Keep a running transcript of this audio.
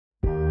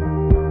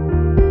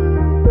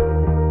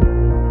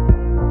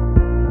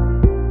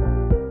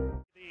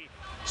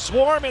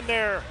Swarm in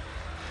their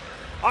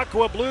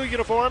aqua blue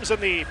uniforms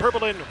and the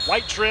purple and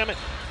white trim.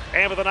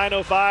 And for the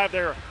 905,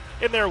 they're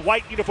in their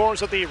white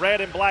uniforms with the red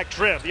and black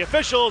trim. The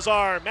officials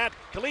are Matt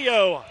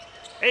Kaleo,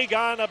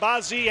 Agon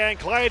Abazi, and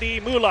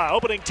Clyde Mula.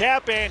 Opening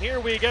tap, and here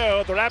we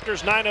go. The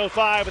Raptors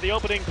 905 with the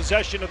opening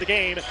possession of the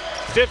game.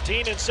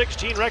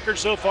 15-16 record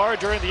so far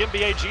during the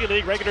NBA G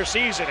League regular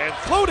season. And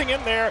floating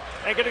in there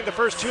and getting the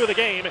first two of the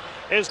game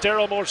is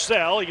Daryl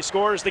Morsell. He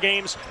scores the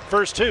game's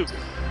first two.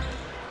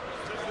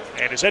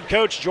 And his head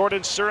coach,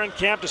 Jordan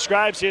Surenkamp,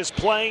 describes his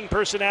playing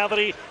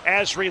personality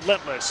as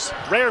relentless.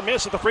 Rare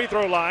miss at the free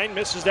throw line,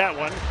 misses that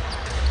one.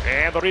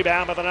 And the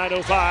rebound by the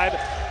 905,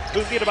 who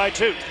lead it by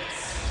two.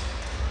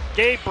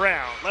 Gabe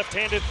Brown,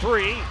 left-handed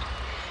three.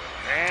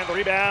 And the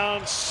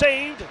rebound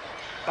saved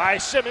by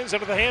Simmons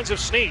into the hands of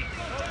Snead.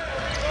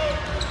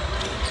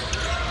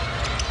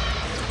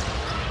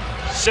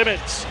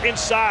 Simmons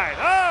inside.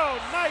 Oh,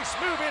 nice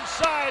move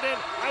inside, and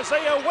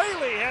Isaiah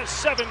Whaley has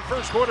 7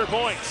 first-quarter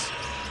points.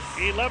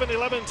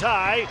 11-11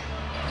 tie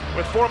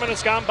with 4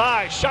 minutes gone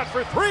by. Shot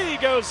for three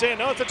goes in.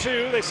 Oh, it's a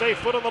two. They say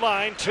foot on the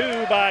line.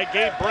 Two by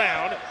Gabe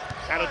Brown.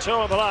 And a toe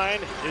on the line.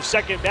 His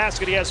second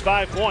basket. He has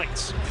 5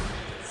 points.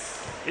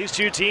 These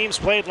two teams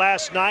played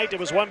last night. It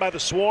was won by the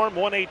Swarm,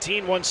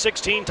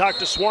 118-116. Talked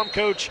to Swarm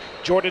coach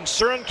Jordan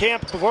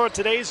Surenkamp before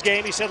today's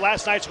game. He said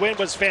last night's win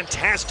was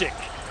fantastic.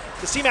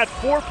 The team had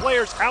 4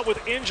 players out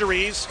with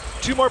injuries.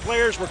 2 more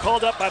players were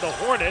called up by the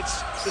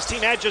Hornets. This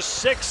team had just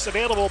 6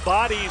 available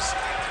bodies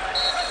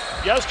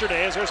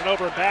yesterday, as there's an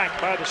over and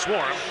back by the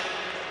Swarm.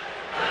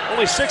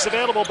 Only 6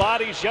 available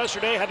bodies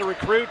yesterday. Had to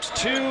recruit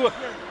 2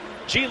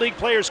 G League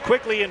players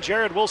quickly in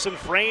Jared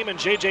Wilson-Frame and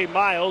J.J.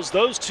 Miles.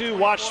 Those 2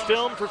 watched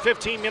film for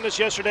 15 minutes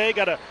yesterday.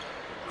 Got a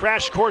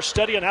crash course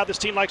study on how this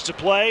team likes to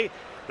play.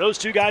 Those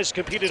 2 guys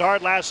competed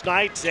hard last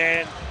night,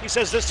 and he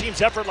says this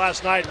team's effort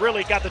last night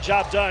really got the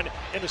job done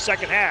in the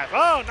second half.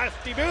 Oh,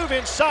 nifty move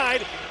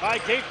inside by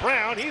Gabe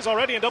Brown. He's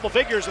already in double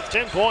figures with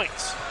 10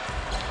 points.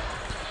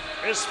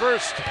 His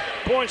first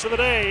points of the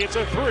day, it's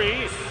a 3.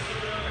 It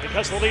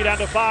cuts the lead down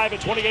to 5 at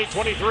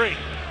 28-23.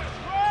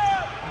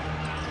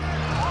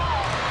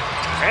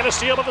 And a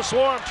steal of the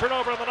Swarm.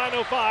 Turnover on the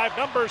 905.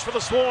 Numbers for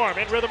the Swarm.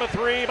 In rhythm, a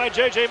 3 by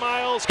J.J.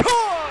 Miles.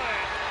 Coy!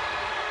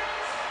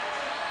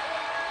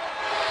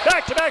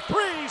 Back-to-back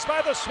threes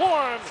by the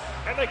Swarm,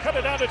 and they cut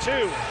it down to 2.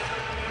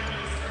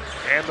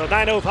 And the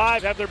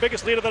 905 have their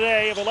biggest lead of the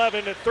day of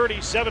 11 at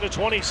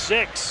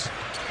 37-26.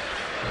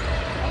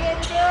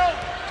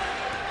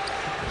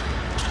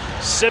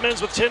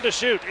 Simmons with 10 to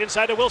shoot.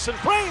 Inside to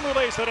Wilson-Frame, who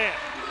lays it in.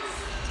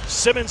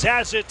 Simmons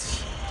has it.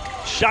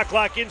 Shot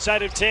clock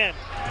inside of 10.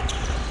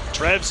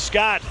 Trev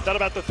Scott thought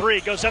about the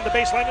 3. Goes down the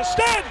baseline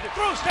instead.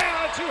 Throws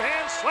down a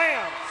 2-hand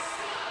slam.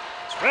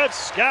 Trev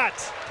Scott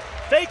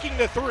faking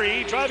the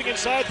 3, driving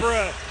inside for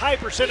a high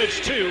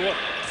percentage 2.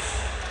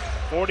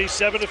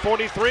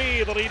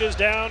 47-43. The lead is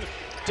down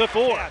to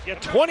 4. He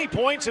had 20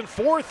 points and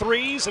 4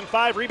 threes and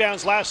 5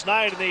 rebounds last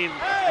night in the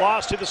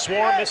loss to the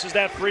Swarm. Misses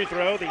that free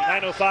throw. The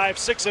 905,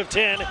 6 of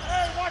 10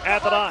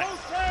 at the line.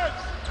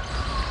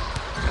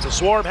 And the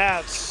Swarm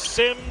have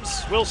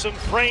Sims,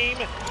 Wilson-Frame,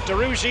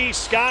 DeRougie,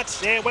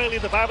 Scott, and Whaley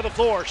the 5 of the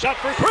floor. Shot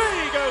for 3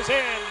 goes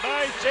in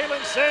by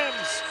Jalen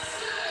Sims.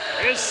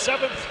 His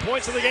 7th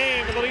points of the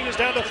game, and the lead is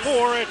down to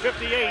 4 at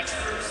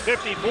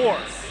 58-54.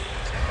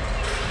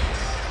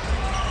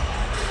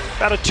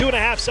 About a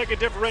 2.5-second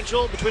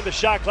differential between the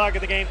shot clock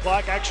and the game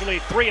clock. Actually,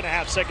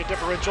 3.5-second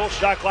differential.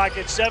 Shot clock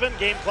at 7,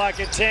 game clock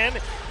at 10.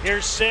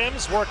 Here's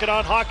Sims working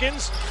on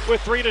Hawkins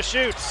with 3 to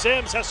shoot.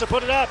 Sims has to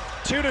put it up.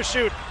 2 to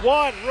shoot.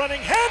 1 running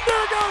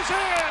hander goes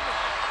in.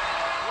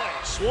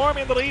 Swarm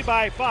in the lead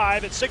by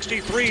 5 at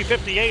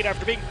 63-58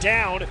 after being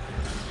down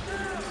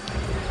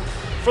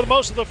for the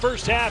most of the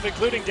first half,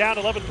 including down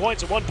 11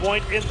 points at 1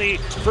 point in the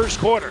first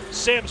quarter.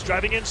 Sims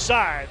driving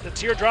inside. The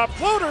teardrop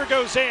floater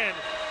goes in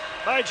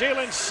by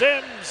Jalen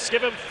Sims.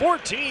 Give him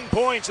 14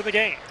 points in the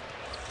game.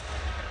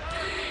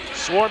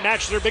 Swarm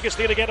matched their biggest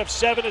lead again of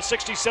 7 at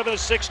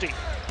 67-60.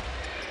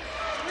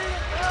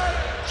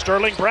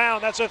 Sterling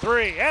Brown, that's a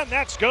 3, and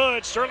that's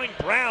good. Sterling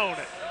Brown,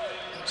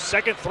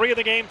 second 3 of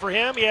the game for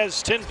him. He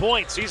has 10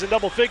 points. He's in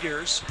double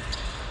figures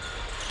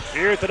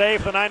here today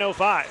for the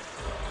 905.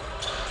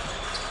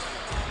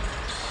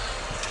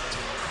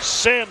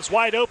 Sims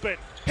wide open,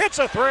 hits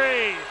a 3.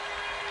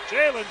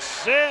 Jalen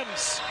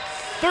Sims,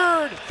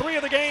 third 3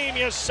 of the game.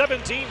 He has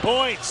 17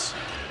 points.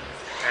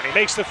 And he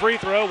makes the free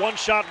throw. 1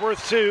 shot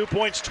worth 2.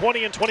 Points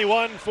 20 and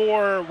 21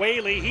 for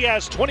Whaley. He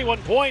has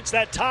 21 points.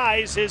 That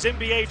ties his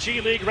NBA G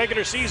League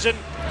regular season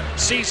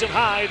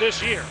high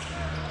this year.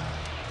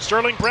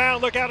 Sterling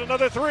Brown, look out,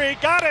 another 3.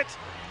 Got it.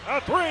 A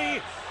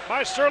 3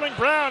 by Sterling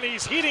Brown.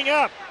 He's heating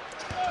up.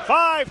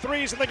 5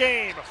 threes in the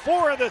game.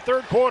 4 in the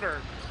third quarter.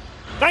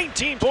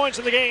 19 points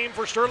in the game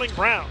for Sterling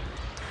Brown.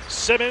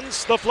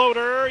 Simmons, the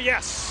floater,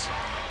 yes.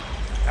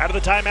 Out of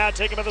the timeout,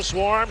 taken by the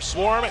Swarm.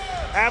 Swarm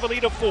have a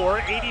lead of 4,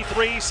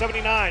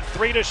 83-79.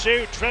 3 to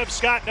shoot. Trev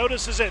Scott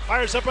notices it,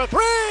 fires up a 3,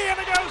 and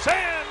it goes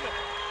in.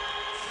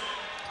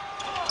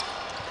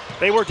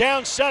 They were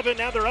down 7,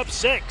 now they're up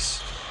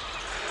 6.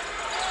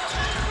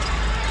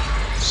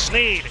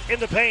 Sneed in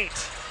the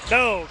paint.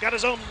 No, got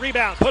his own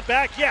rebound. Put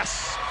back,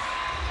 yes.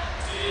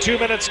 2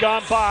 minutes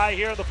gone by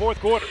here in the fourth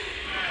quarter.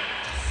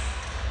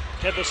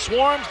 Can the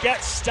Swarm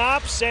get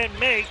stops and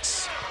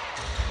makes?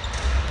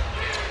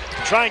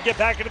 Try and get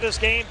back into this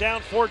game,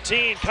 down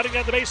 14. Cutting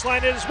down the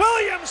baseline is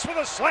Williams for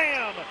the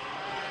slam.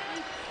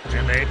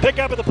 And they pick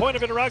up at the point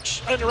of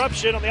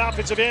interruption on the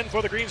offensive end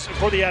for the Greens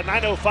for the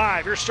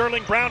 9:05. Here's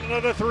Sterling Brown,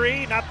 another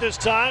three. Not this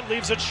time.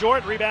 Leaves it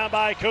short. Rebound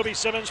by Kobe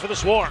Simmons for the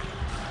Swarm.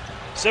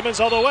 Simmons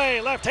all the way.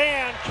 Left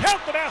hand.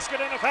 Count the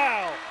basket and a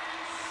foul.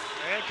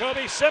 And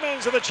Kobe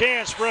Simmons with a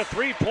chance for a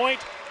three-point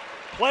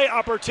play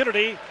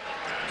opportunity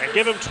and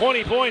give him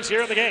 20 points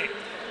here in the game.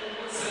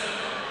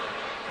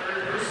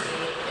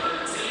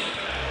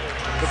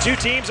 The two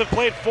teams have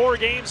played 4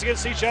 games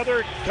against each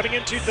other coming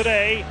into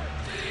today.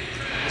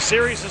 The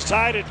series is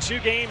tied at 2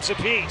 games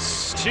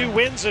apiece, 2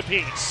 wins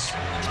apiece.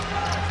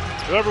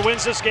 Whoever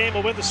wins this game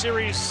will win the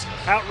series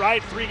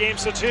outright,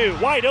 3-2.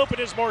 Wide open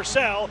is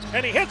Morsell,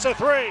 and he hits a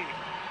three.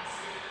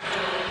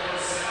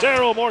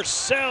 Daryl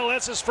Morsell,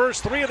 that's his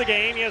first 3 of the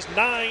game. He has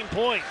 9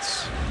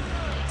 points.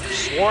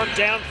 Swarm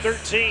down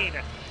 13.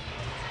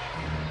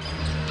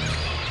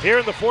 Here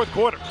in the fourth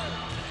quarter.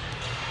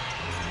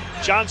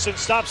 Johnson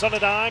stops on a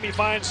dime. He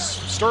finds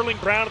Sterling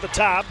Brown at the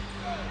top.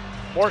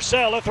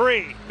 Morsell, a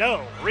three.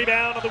 No.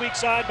 Rebound on the weak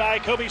side by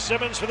Kobe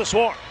Simmons for the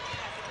Swarm.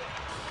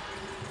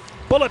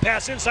 Bullet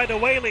pass inside to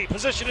Whaley.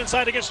 Position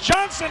inside against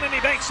Johnson, and he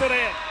banks it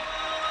in.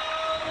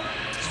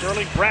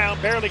 Sterling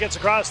Brown barely gets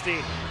across the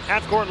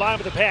half-court line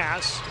with the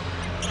pass.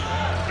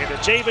 Into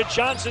David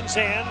Johnson's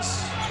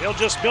hands. He'll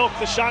just milk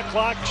the shot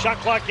clock. Shot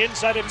clock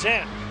inside of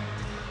 10.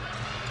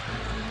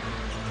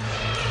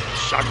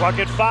 Shot clock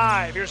at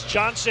 5. Here's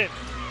Johnson.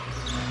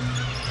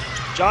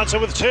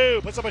 Johnson with 2,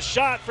 puts up a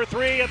shot for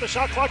 3 at the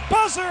shot clock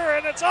buzzer,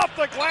 and it's off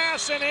the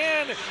glass and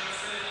in.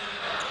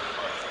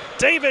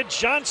 David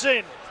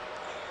Johnson,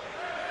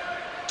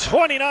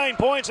 29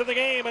 points in the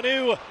game, a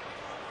new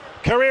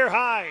career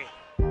high.